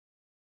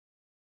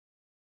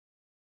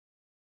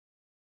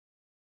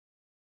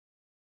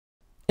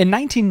In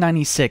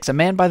 1996, a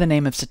man by the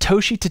name of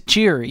Satoshi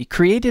Tajiri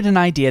created an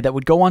idea that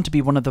would go on to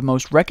be one of the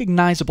most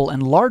recognizable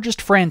and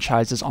largest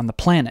franchises on the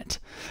planet.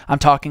 I'm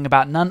talking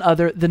about none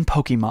other than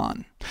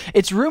Pokemon.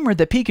 It's rumored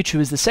that Pikachu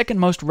is the second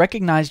most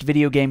recognized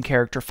video game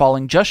character,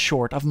 falling just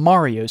short of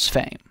Mario's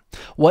fame.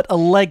 What a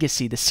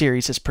legacy the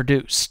series has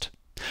produced.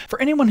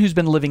 For anyone who's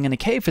been living in a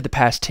cave for the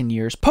past 10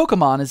 years,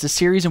 Pokemon is a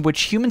series in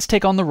which humans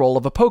take on the role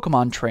of a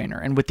Pokemon trainer,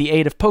 and with the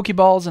aid of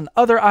Pokeballs and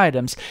other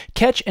items,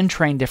 catch and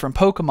train different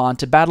Pokemon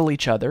to battle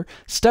each other,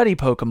 study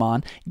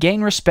Pokemon,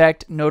 gain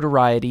respect,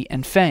 notoriety,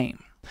 and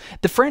fame.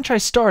 The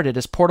franchise started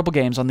as portable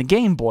games on the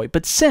Game Boy,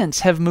 but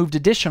since have moved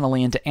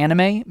additionally into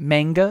anime,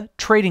 manga,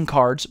 trading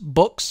cards,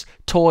 books,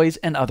 toys,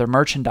 and other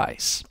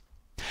merchandise.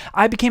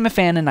 I became a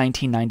fan in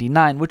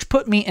 1999, which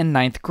put me in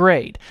 9th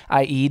grade,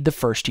 i.e. the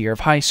first year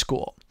of high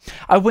school.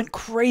 I went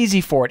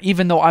crazy for it,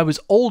 even though I was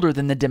older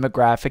than the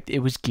demographic it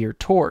was geared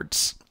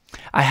towards.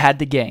 I had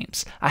the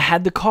games, I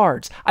had the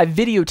cards, I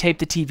videotaped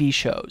the TV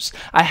shows,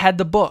 I had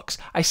the books,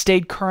 I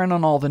stayed current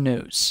on all the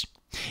news.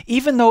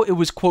 Even though it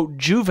was, quote,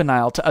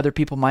 juvenile to other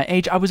people my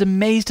age, I was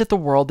amazed at the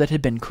world that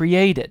had been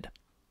created.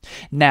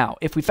 Now,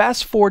 if we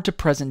fast forward to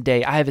present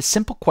day, I have a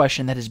simple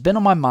question that has been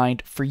on my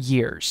mind for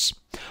years.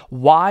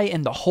 Why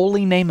in the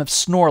holy name of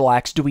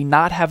Snorlax do we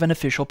not have an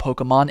official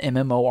Pokemon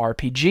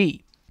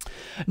MMORPG?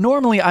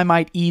 Normally, I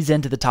might ease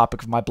into the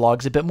topic of my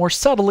blogs a bit more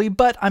subtly,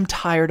 but I'm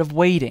tired of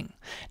waiting.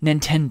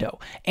 Nintendo,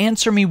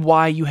 answer me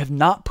why you have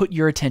not put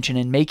your attention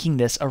in making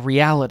this a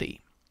reality.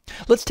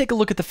 Let's take a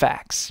look at the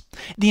facts.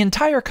 The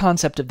entire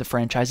concept of the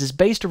franchise is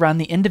based around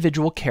the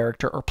individual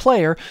character or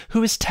player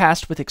who is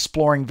tasked with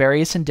exploring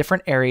various and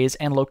different areas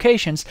and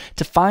locations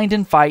to find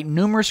and fight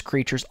numerous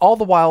creatures, all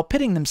the while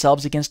pitting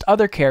themselves against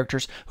other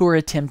characters who are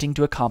attempting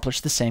to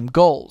accomplish the same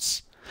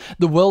goals.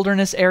 The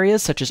wilderness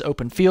areas, such as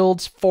open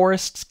fields,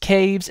 forests,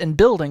 caves, and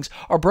buildings,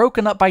 are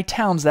broken up by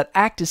towns that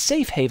act as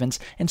safe havens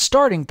and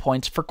starting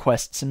points for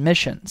quests and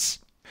missions.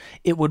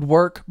 It would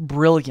work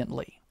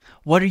brilliantly.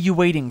 What are you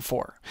waiting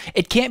for?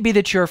 It can't be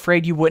that you're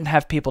afraid you wouldn't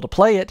have people to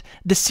play it.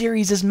 The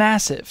series is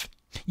massive.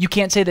 You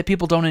can't say that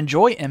people don't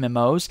enjoy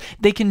MMOs.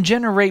 They can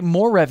generate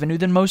more revenue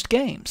than most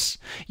games.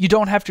 You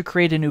don't have to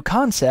create a new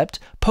concept.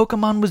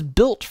 Pokemon was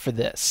built for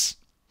this.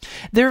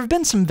 There have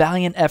been some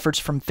valiant efforts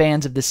from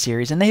fans of this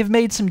series, and they have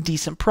made some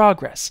decent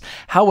progress.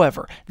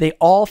 However, they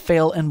all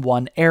fail in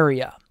one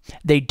area.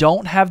 They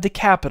don't have the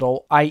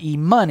capital, i.e.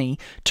 money,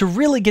 to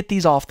really get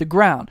these off the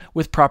ground,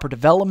 with proper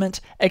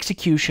development,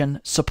 execution,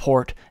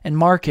 support, and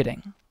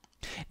marketing.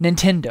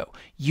 Nintendo,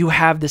 you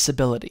have this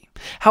ability.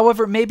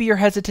 However, maybe you're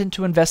hesitant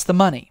to invest the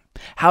money.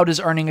 How does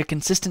earning a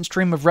consistent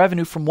stream of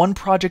revenue from one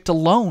project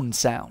alone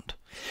sound?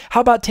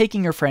 How about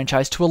taking your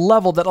franchise to a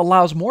level that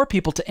allows more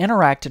people to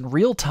interact in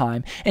real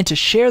time and to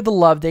share the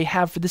love they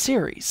have for the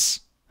series?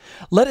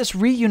 Let us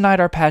reunite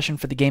our passion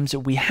for the games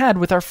that we had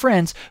with our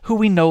friends who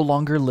we no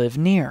longer live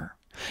near.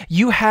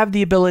 You have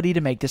the ability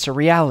to make this a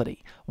reality.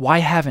 Why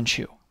haven't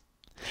you?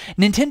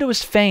 Nintendo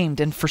is famed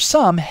and, for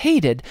some,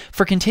 hated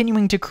for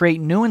continuing to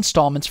create new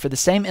installments for the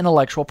same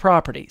intellectual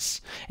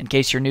properties. In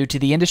case you're new to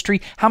the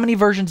industry, how many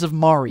versions of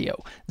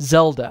Mario,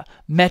 Zelda,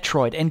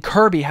 Metroid, and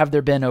Kirby have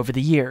there been over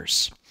the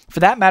years? For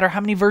that matter,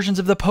 how many versions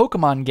of the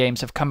Pokemon games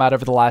have come out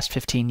over the last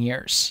 15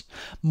 years?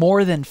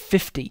 More than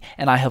 50,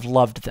 and I have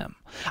loved them.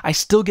 I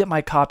still get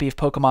my copy of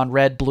Pokemon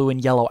Red, Blue,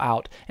 and Yellow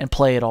out and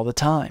play it all the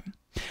time.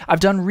 I've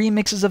done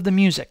remixes of the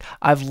music.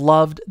 I've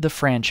loved the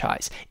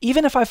franchise,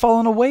 even if I've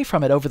fallen away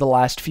from it over the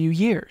last few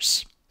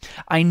years.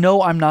 I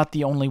know I'm not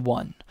the only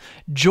one.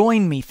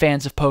 Join me,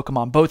 fans of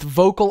Pokemon, both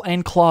vocal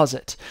and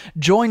closet.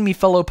 Join me,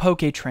 fellow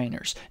Poke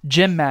trainers,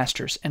 gym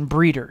masters, and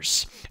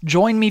breeders.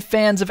 Join me,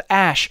 fans of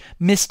Ash,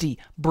 Misty,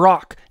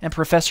 Brock, and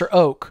Professor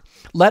Oak.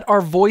 Let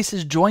our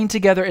voices join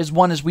together as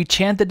one as we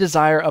chant the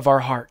desire of our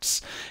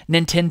hearts.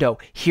 Nintendo,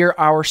 hear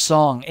our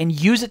song, and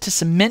use it to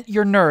cement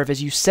your nerve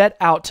as you set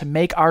out to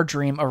make our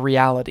dream a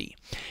reality.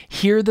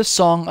 Hear the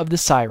song of the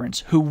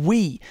sirens, who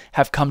we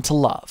have come to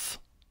love.